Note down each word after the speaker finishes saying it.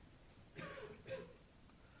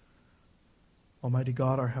Almighty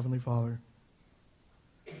God, our Heavenly Father,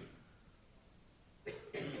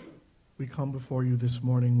 we come before you this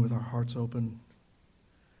morning with our hearts open,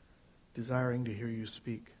 desiring to hear you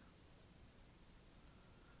speak.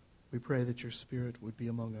 We pray that your Spirit would be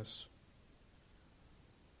among us,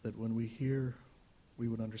 that when we hear, we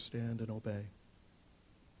would understand and obey.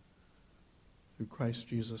 Through Christ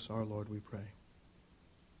Jesus our Lord we pray.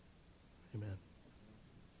 Amen.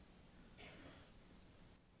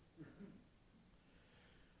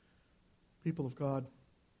 People of God,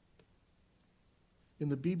 in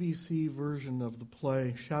the BBC version of the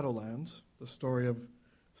play Shadowlands, the story of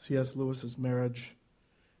C.S. Lewis's marriage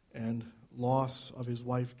and loss of his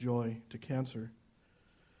wife Joy to cancer,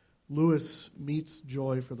 Lewis meets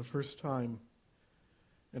Joy for the first time,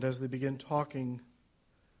 and as they begin talking,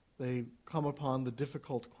 they come upon the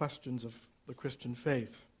difficult questions of the Christian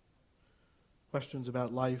faith, questions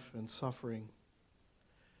about life and suffering.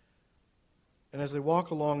 And as they walk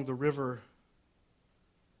along the river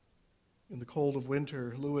in the cold of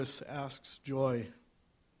winter, Lewis asks Joy,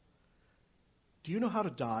 "Do you know how to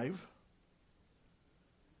dive?"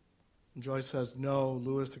 And Joy says, "No."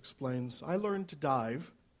 Lewis explains, "I learned to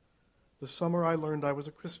dive the summer I learned I was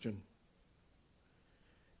a Christian.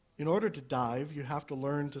 In order to dive, you have to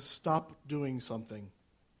learn to stop doing something.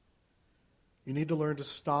 You need to learn to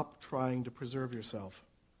stop trying to preserve yourself.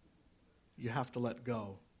 You have to let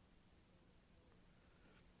go."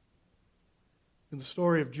 In the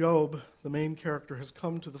story of Job, the main character has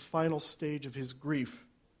come to the final stage of his grief.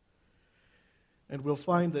 And we'll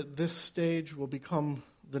find that this stage will become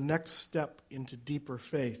the next step into deeper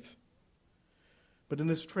faith. But in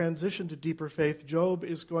this transition to deeper faith, Job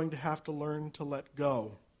is going to have to learn to let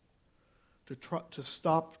go, to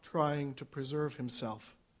stop trying to preserve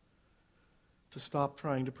himself, to stop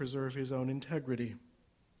trying to preserve his own integrity.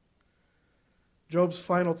 Job's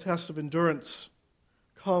final test of endurance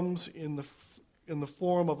comes in the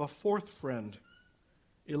form of a fourth friend,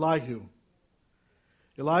 Elihu.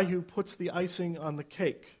 Elihu puts the icing on the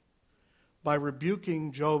cake by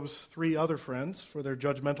rebuking Job's three other friends for their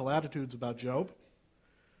judgmental attitudes about Job,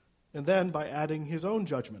 and then by adding his own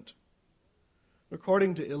judgment.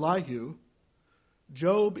 According to Elihu,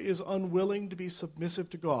 Job is unwilling to be submissive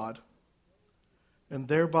to God and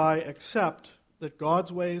thereby accept that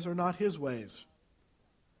God's ways are not his ways.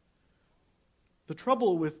 The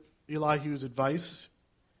trouble with Elihu's advice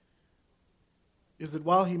is that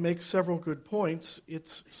while he makes several good points,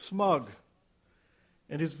 it's smug.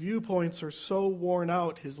 And his viewpoints are so worn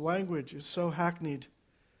out, his language is so hackneyed,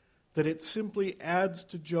 that it simply adds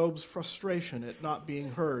to Job's frustration at not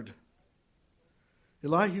being heard.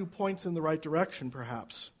 Elihu points in the right direction,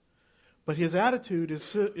 perhaps, but his attitude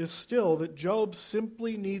is still that Job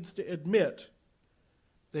simply needs to admit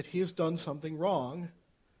that he has done something wrong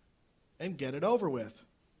and get it over with.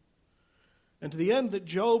 And to the end that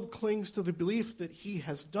Job clings to the belief that he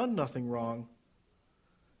has done nothing wrong,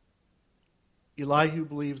 Elihu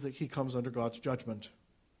believes that he comes under God's judgment.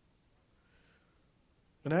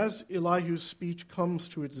 And as Elihu's speech comes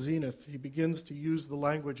to its zenith, he begins to use the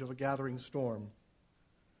language of a gathering storm.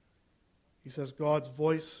 He says, "God's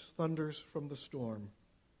voice thunders from the storm.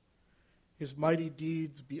 His mighty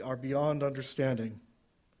deeds are beyond understanding.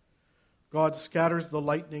 God scatters the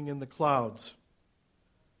lightning in the clouds.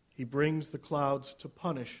 He brings the clouds to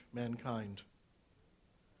punish mankind."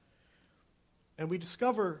 And we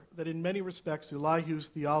discover that in many respects, Elihu's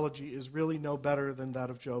theology is really no better than that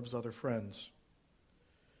of Job's other friends.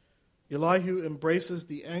 Elihu embraces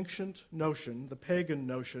the ancient notion, the pagan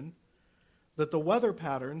notion, that the weather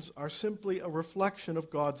patterns are simply a reflection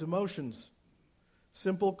of God's emotions.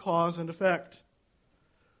 Simple cause and effect.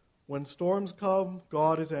 When storms come,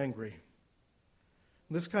 God is angry.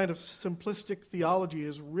 This kind of simplistic theology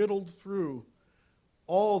is riddled through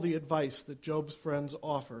all the advice that Job's friends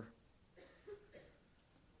offer.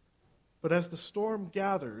 But as the storm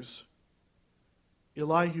gathers,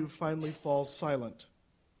 Elihu finally falls silent.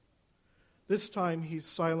 This time he's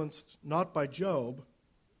silenced not by Job,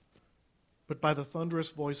 but by the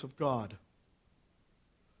thunderous voice of God.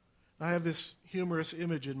 I have this humorous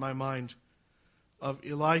image in my mind of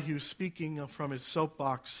Elihu speaking from his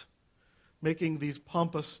soapbox, making these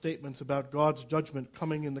pompous statements about God's judgment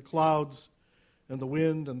coming in the clouds and the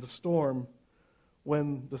wind and the storm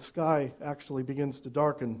when the sky actually begins to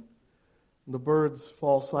darken and the birds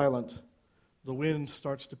fall silent. The wind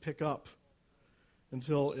starts to pick up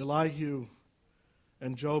until Elihu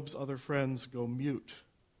and Job's other friends go mute.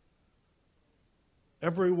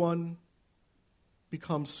 Everyone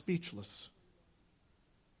becomes speechless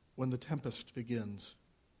when the tempest begins.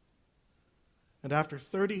 And after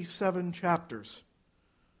 37 chapters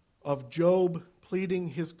of Job pleading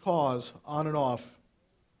his cause on and off,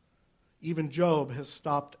 even Job has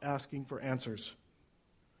stopped asking for answers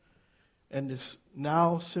and is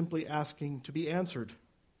now simply asking to be answered.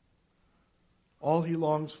 All he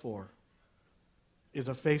longs for is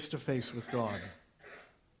a face-to-face with God.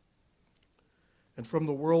 And from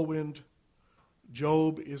the whirlwind,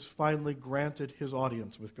 Job is finally granted his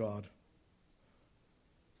audience with God.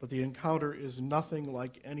 But the encounter is nothing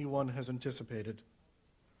like anyone has anticipated.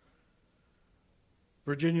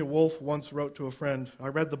 Virginia Woolf once wrote to a friend, "I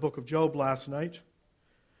read the book of Job last night.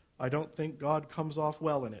 I don't think God comes off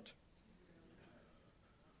well in it."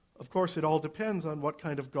 Of course, it all depends on what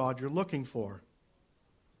kind of God you're looking for.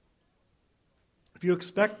 If you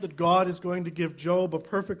expect that God is going to give Job a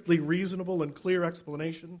perfectly reasonable and clear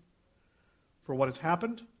explanation for what has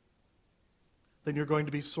happened, then you're going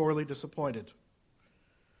to be sorely disappointed.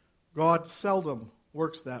 God seldom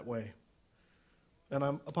works that way. And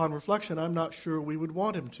upon reflection, I'm not sure we would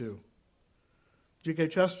want him to. G.K.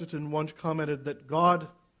 Chesterton once commented that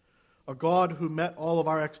a God who met all of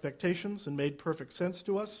our expectations and made perfect sense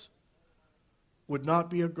to us, would not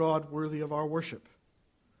be a God worthy of our worship,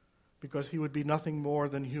 because he would be nothing more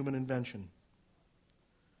than human invention.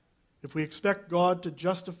 If we expect God to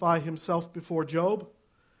justify himself before Job,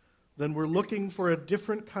 then we're looking for a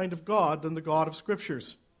different kind of God than the God of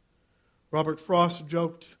Scriptures. Robert Frost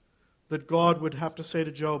joked that God would have to say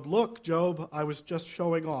to Job, "Look, Job, I was just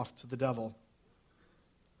showing off to the devil."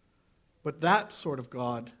 But that sort of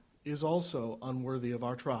God is also unworthy of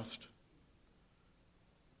our trust.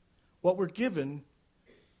 What we're given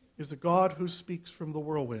is a God who speaks from the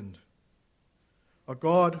whirlwind, a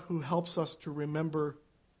God who helps us to remember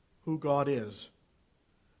who God is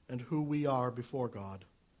and who we are before God.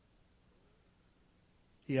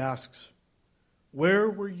 He asks, "Where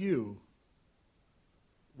were you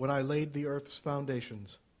when I laid the earth's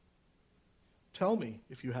foundations? Tell me,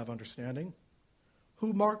 if you have understanding.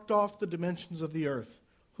 Who marked off the dimensions of the earth?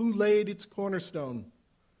 Who laid its cornerstone?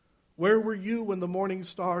 Where were you when the morning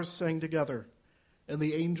stars sang together and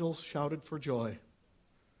the angels shouted for joy?"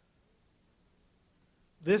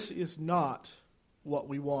 This is not what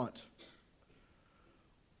we want.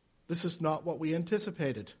 This is not what we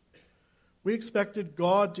anticipated. We expected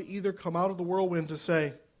God to either come out of the whirlwind to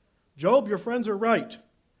say, "Job, your friends are right.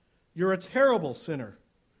 You're a terrible sinner.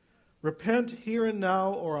 Repent here and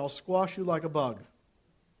now, or I'll squash you like a bug."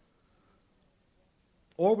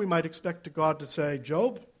 Or we might expect God to say,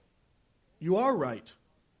 "Job, you are right.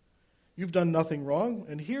 You've done nothing wrong,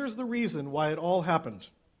 and here's the reason why it all happened.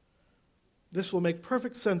 This will make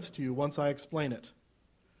perfect sense to you once I explain it.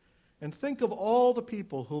 And think of all the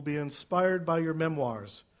people who'll be inspired by your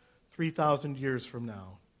memoirs 3,000 years from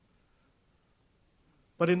now."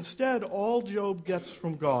 But instead, all Job gets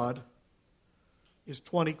from God is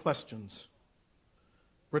 20 questions.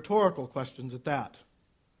 Rhetorical questions at that.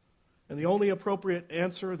 And the only appropriate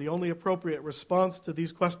answer, the only appropriate response to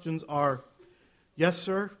these questions are, "Yes,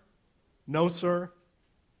 sir," "No, sir,"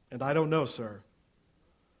 and "I don't know, sir."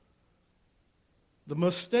 The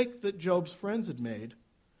mistake that Job's friends had made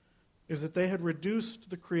is that they had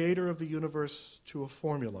reduced the creator of the universe to a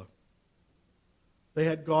formula. They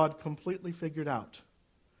had God completely figured out.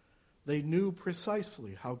 They knew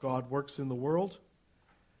precisely how God works in the world,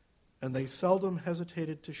 and they seldom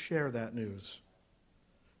hesitated to share that news.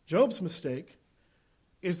 Job's mistake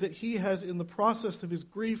is that he has, in the process of his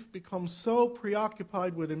grief, become so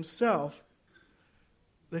preoccupied with himself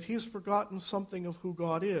that he has forgotten something of who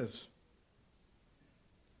God is.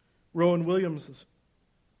 Rowan Williams,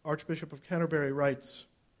 Archbishop of Canterbury, writes,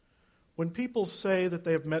 "When people say that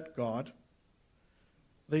they have met God,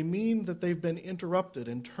 they mean that they've been interrupted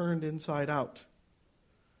and turned inside out.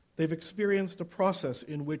 They've experienced a process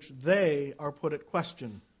in which they are put at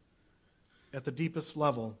question at the deepest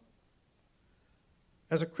level.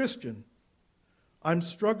 As a Christian, I'm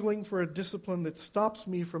struggling for a discipline that stops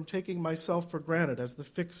me from taking myself for granted as the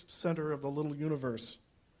fixed center of the little universe,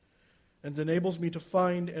 and enables me to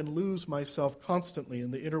find and lose myself constantly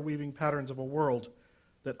in the interweaving patterns of a world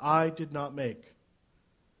that I did not make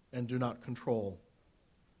and do not control.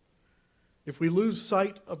 If we lose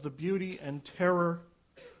sight of the beauty and terror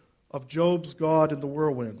of Job's God in the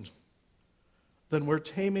whirlwind, then we're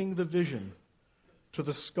taming the vision to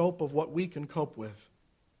the scope of what we can cope with.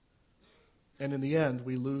 And in the end,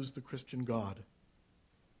 we lose the Christian God.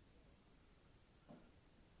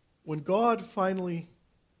 When God finally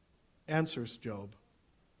answers Job,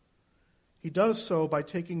 he does so by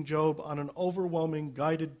taking Job on an overwhelming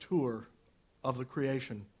guided tour of the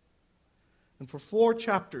creation. And for 4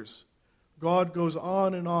 chapters, God goes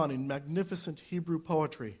on and on in magnificent Hebrew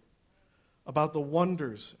poetry about the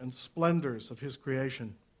wonders and splendors of his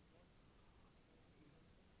creation.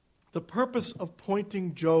 The purpose of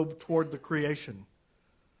pointing Job toward the creation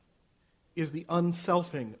is the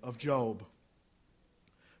unselfing of Job.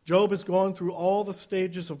 Job has gone through all the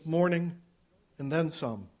stages of mourning and then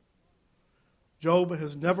some. God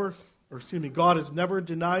has never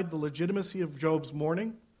denied the legitimacy of Job's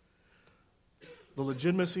mourning, the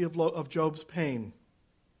legitimacy of Job's pain.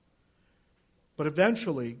 But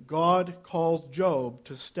eventually, God calls Job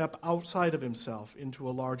to step outside of himself into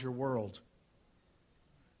a larger world.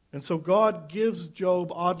 And so God gives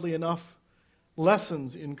Job, oddly enough,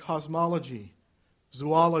 lessons in cosmology,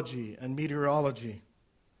 zoology, and meteorology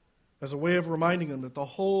as a way of reminding him that the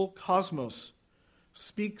whole cosmos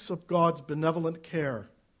speaks of God's benevolent care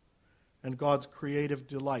and God's creative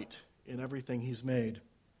delight in everything he's made.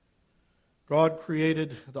 God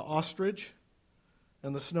created the ostrich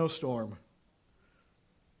and the snowstorm.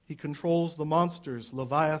 He controls the monsters,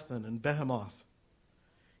 Leviathan and Behemoth.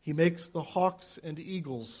 He makes the hawks and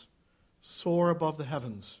eagles soar above the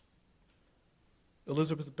heavens.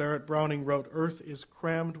 Elizabeth Barrett Browning wrote, "Earth is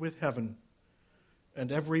crammed with heaven,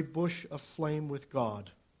 and every bush aflame with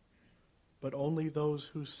God. But only those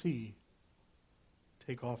who see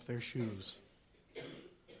take off their shoes."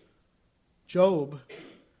 Job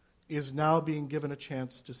is now being given a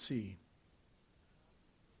chance to see.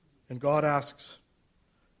 And God asks,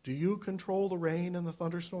 do you control the rain and the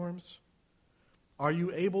thunderstorms? Are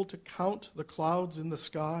you able to count the clouds in the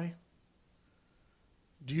sky?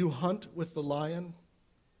 Do you hunt with the lion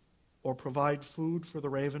or provide food for the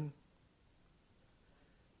raven?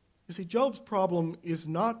 You see, Job's problem is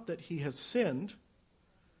not that he has sinned.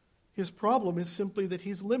 His problem is simply that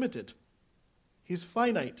he's limited. He's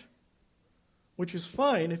finite, which is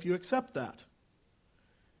fine if you accept that.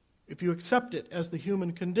 If you accept it as the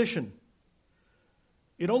human condition.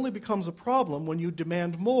 It only becomes a problem when you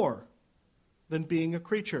demand more than being a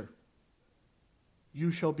creature.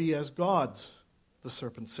 You shall be as gods, the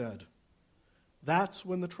serpent said. That's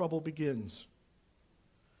when the trouble begins.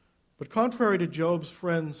 But contrary to Job's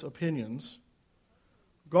friends' opinions,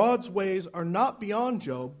 God's ways are not beyond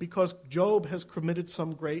Job because Job has committed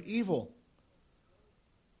some great evil.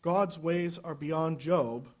 God's ways are beyond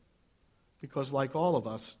Job because, like all of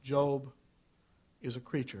us, Job is a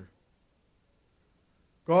creature.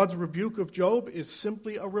 God's rebuke of Job is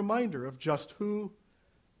simply a reminder of just who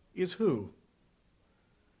is who.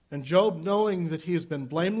 And Job, knowing that he has been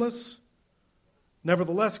blameless,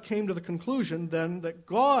 nevertheless came to the conclusion then that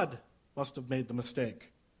God must have made the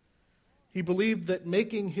mistake. He believed that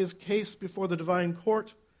making his case before the divine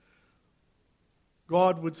court,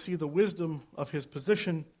 God would see the wisdom of his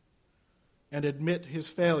position and admit his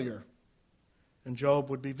failure, and Job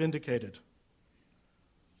would be vindicated.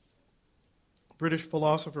 British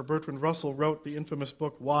philosopher Bertrand Russell wrote the infamous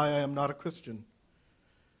book, Why I Am Not a Christian,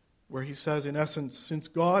 where he says, in essence, since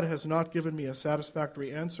God has not given me a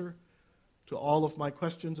satisfactory answer to all of my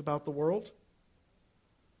questions about the world,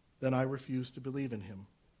 then I refuse to believe in him.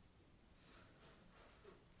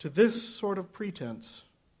 To this sort of pretense,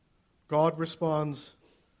 God responds,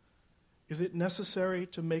 is it necessary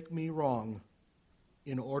to make me wrong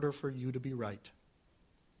in order for you to be right?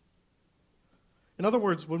 In other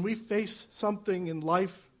words, when we face something in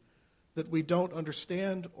life that we don't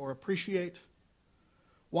understand or appreciate,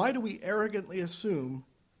 why do we arrogantly assume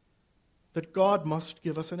that God must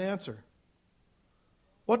give us an answer?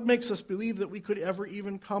 What makes us believe that we could ever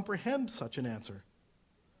even comprehend such an answer?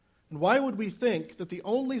 And why would we think that the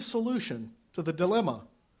only solution to the dilemma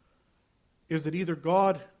is that either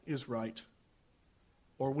God is right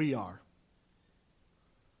or we are?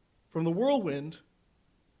 From the whirlwind,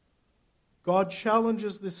 God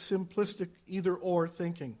challenges this simplistic either-or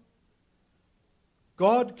thinking.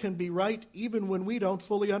 God can be right even when we don't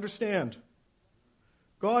fully understand.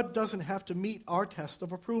 God doesn't have to meet our test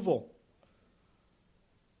of approval.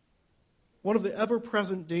 One of the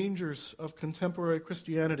ever-present dangers of contemporary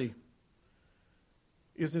Christianity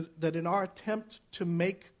is that in our attempt to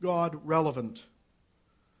make God relevant,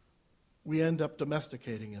 we end up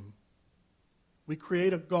domesticating him. We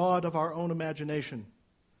create a God of our own imagination.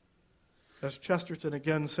 As Chesterton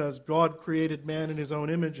again says, God created man in his own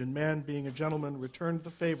image, and man, being a gentleman, returned the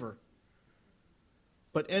favor.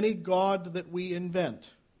 But any God that we invent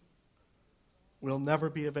will never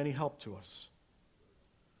be of any help to us.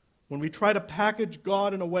 When we try to package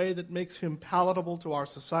God in a way that makes him palatable to our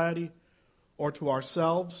society or to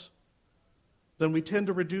ourselves, then we tend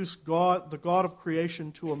to reduce God, the God of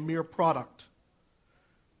creation, to a mere product.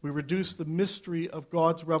 We reduce the mystery of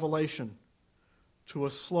God's revelation to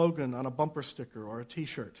a slogan on a bumper sticker or a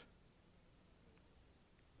t-shirt.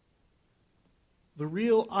 The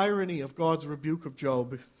real irony of God's rebuke of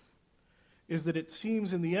Job is that it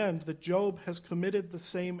seems in the end that Job has committed the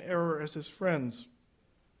same error as his friends.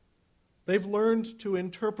 They've learned to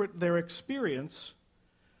interpret their experience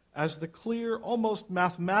as the clear, almost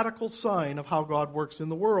mathematical sign of how God works in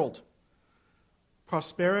the world.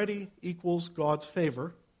 Prosperity equals God's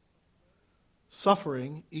favor.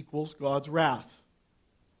 Suffering equals God's wrath.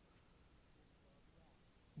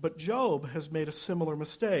 But Job has made a similar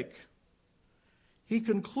mistake. He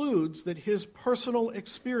concludes that his personal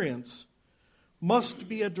experience must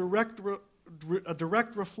be a direct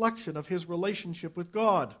reflection of his relationship with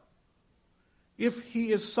God. If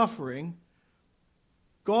he is suffering,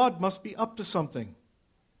 God must be up to something.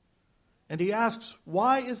 And he asks,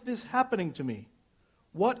 why is this happening to me?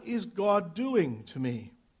 What is God doing to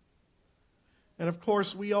me? And of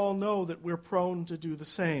course, we all know that we're prone to do the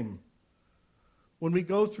same. When we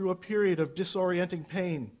go through a period of disorienting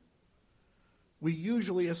pain, we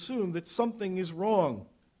usually assume that something is wrong,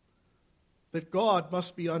 that God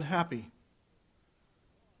must be unhappy.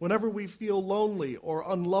 Whenever we feel lonely or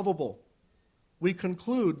unlovable, we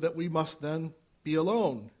conclude that we must then be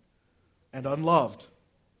alone and unloved.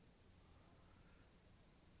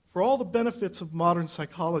 For all the benefits of modern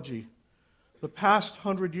psychology, the past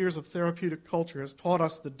 100 years of therapeutic culture has taught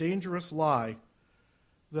us the dangerous lie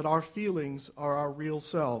that our feelings are our real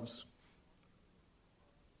selves.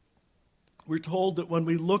 We're told that when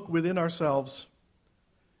we look within ourselves,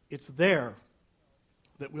 it's there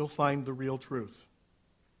that we'll find the real truth.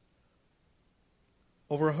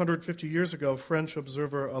 Over 150 years ago, French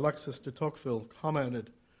observer Alexis de Tocqueville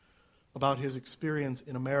commented about his experience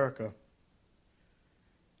in America.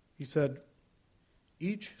 He said,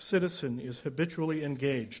 "Each citizen is habitually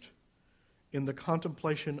engaged in the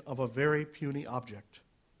contemplation of a very puny object,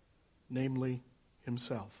 namely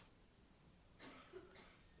himself."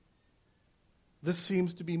 This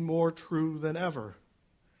seems to be more true than ever.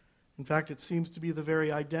 In fact, it seems to be the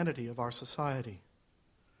very identity of our society.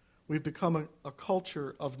 We've become a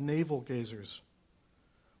culture of navel-gazers.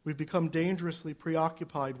 We've become dangerously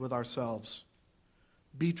preoccupied with ourselves.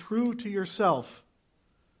 Be true to yourself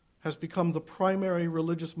has become the primary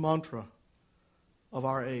religious mantra of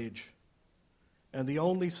our age. And the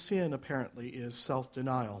only sin, apparently, is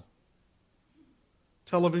self-denial.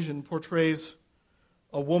 Television portrays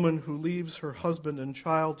a woman who leaves her husband and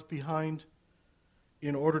child behind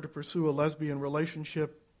in order to pursue a lesbian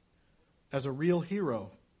relationship as a real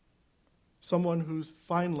hero, someone who's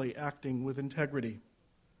finally acting with integrity.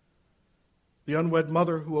 The unwed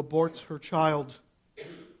mother who aborts her child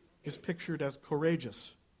is pictured as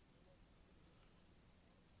courageous.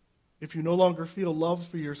 If you no longer feel love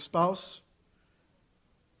for your spouse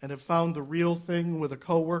and have found the real thing with a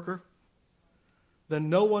coworker, then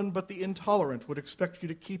no one but the intolerant would expect you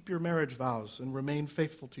to keep your marriage vows and remain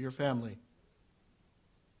faithful to your family.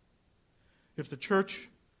 If the church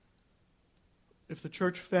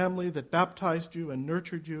family that baptized you and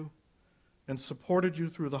nurtured you and supported you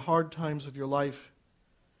through the hard times of your life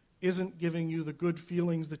isn't giving you the good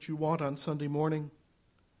feelings that you want on Sunday morning,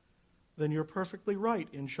 then you're perfectly right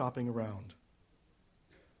in shopping around.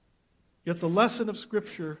 Yet the lesson of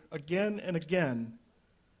Scripture, again and again,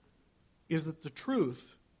 is that the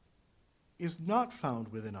truth is not found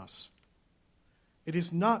within us. It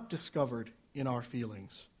is not discovered in our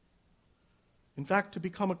feelings. In fact, to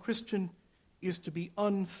become a Christian is to be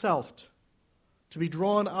unselfed, to be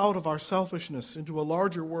drawn out of our selfishness into a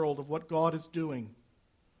larger world of what God is doing.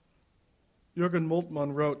 Jürgen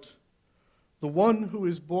Moltmann wrote, "The one who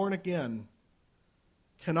is born again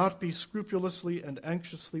cannot be scrupulously and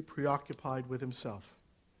anxiously preoccupied with himself.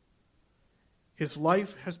 His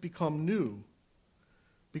life has become new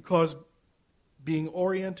because, being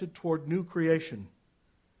oriented toward new creation,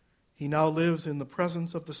 he now lives in the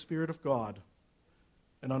presence of the Spirit of God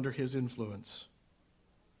and under his influence."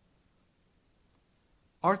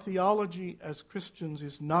 Our theology as Christians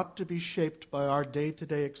is not to be shaped by our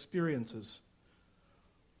day-to-day experiences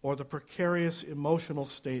or the precarious emotional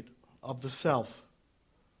state of the self.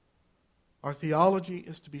 Our theology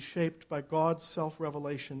is to be shaped by God's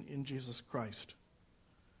self-revelation in Jesus Christ.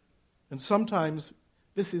 And sometimes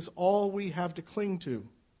this is all we have to cling to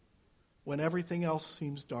when everything else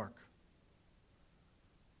seems dark.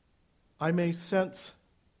 I may sense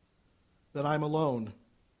that I'm alone,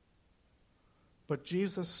 but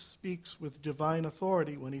Jesus speaks with divine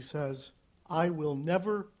authority when he says, "I will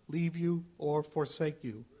never leave you or forsake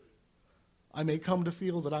you." I may come to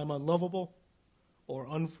feel that I'm unlovable or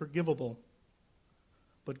unforgivable,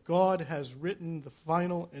 but God has written the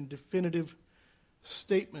final and definitive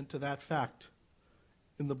statement to that fact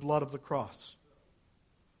in the blood of the cross.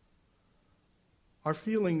 Our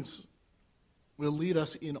feelings will lead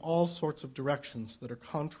us in all sorts of directions that are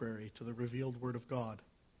contrary to the revealed Word of God.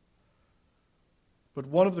 But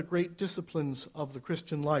one of the great disciplines of the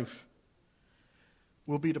Christian life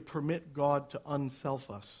will be to permit God to unself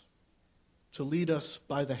us, to lead us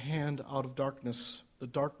by the hand out of darkness, the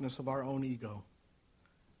darkness of our own ego,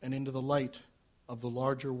 and into the light of the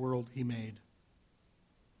larger world He made.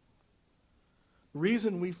 The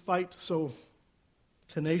reason we fight so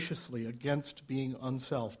tenaciously against being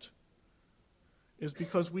unselfed is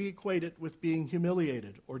because we equate it with being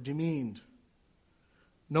humiliated or demeaned.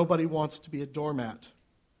 Nobody wants to be a doormat.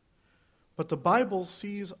 But the Bible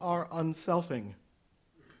sees our unselfing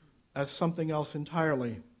as something else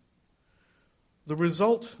entirely. The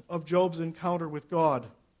result of Job's encounter with God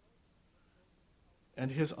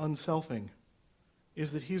and his unselfing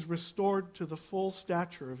is that he's restored to the full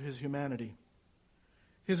stature of his humanity.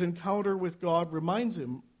 His encounter with God reminds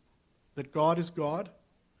him that God is God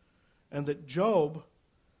and that Job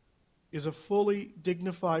is a fully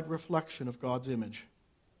dignified reflection of God's image.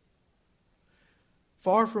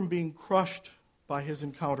 Far from being crushed by his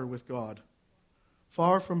encounter with God,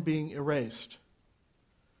 far from being erased,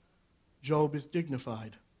 Job is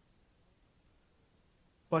dignified.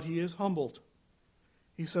 But he is humbled.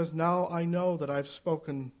 He says, "Now I know that I've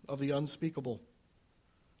spoken of the unspeakable.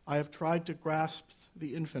 I have tried to grasp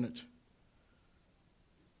the infinite.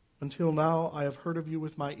 Until now I have heard of you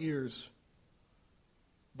with my ears,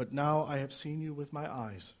 but now I have seen you with my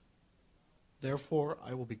eyes. Therefore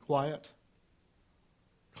I will be quiet,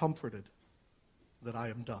 comforted that I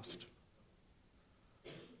am dust."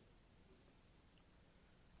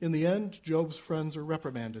 In the end, Job's friends are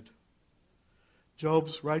reprimanded.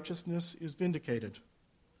 Job's righteousness is vindicated,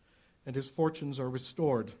 and his fortunes are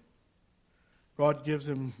restored. God gives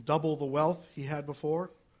him double the wealth he had before,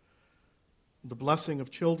 the blessing of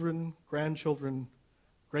children, grandchildren,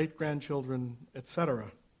 great-grandchildren,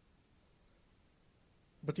 etc.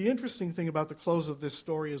 But the interesting thing about the close of this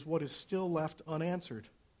story is what is still left unanswered.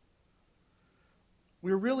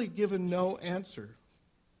 We're really given no answer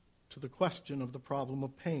to the question of the problem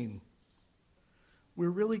of pain. We're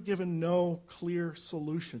really given no clear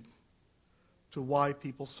solution to why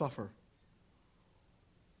people suffer.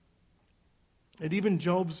 And even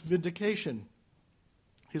Job's vindication,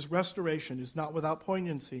 his restoration, is not without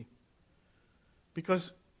poignancy.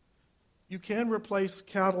 Because you can replace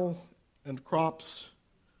cattle and crops,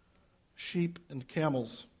 sheep and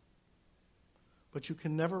camels, but you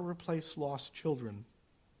can never replace lost children.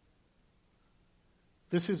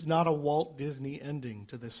 This is not a Walt Disney ending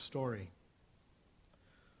to this story.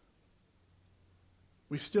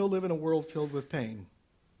 We still live in a world filled with pain.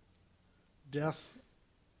 Death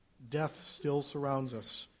still surrounds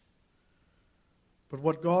us. But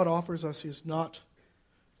what God offers us is not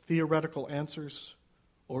theoretical answers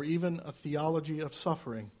or even a theology of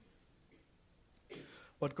suffering.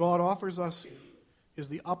 What God offers us is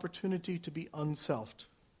the opportunity to be unselfed,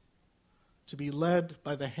 to be led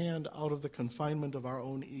by the hand out of the confinement of our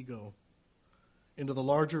own ego into the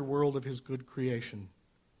larger world of his good creation,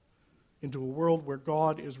 into a world where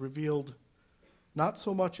God is revealed not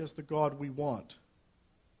so much as the God we want,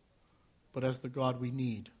 but as the God we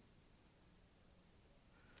need.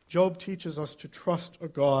 Job teaches us to trust a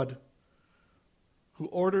God who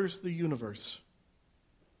orders the universe,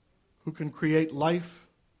 who can create life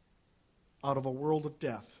out of a world of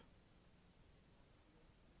death.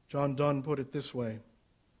 John Donne put it this way: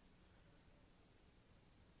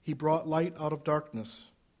 "He brought light out of darkness,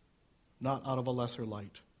 not out of a lesser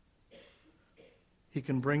light. He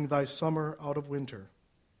can bring thy summer out of winter,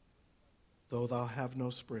 though thou have no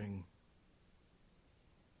spring."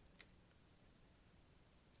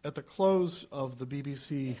 At the close of the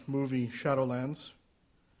BBC movie Shadowlands,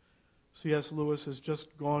 C.S. Lewis has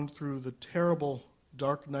just gone through the terrible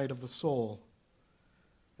dark night of the soul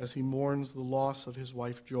as he mourns the loss of his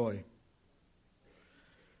wife Joy.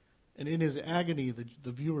 And in his agony,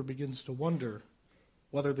 the viewer begins to wonder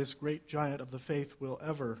whether this great giant of the faith will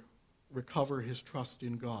ever recover his trust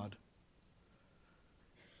in God.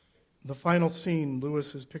 In the final scene,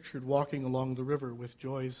 Lewis is pictured walking along the river with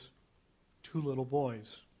Joy's two little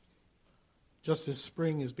boys, just as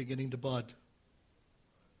spring is beginning to bud.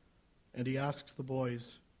 And he asks the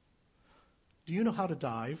boys, "Do you know how to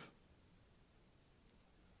dive?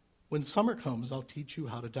 When summer comes, I'll teach you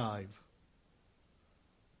how to dive."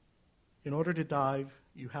 In order to dive,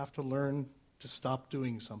 you have to learn to stop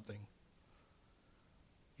doing something.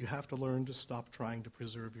 You have to learn to stop trying to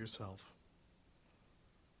preserve yourself.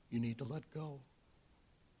 You need to let go.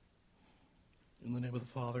 In the name of the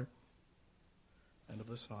Father, and of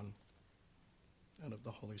the Son, and of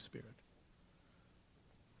the Holy Spirit.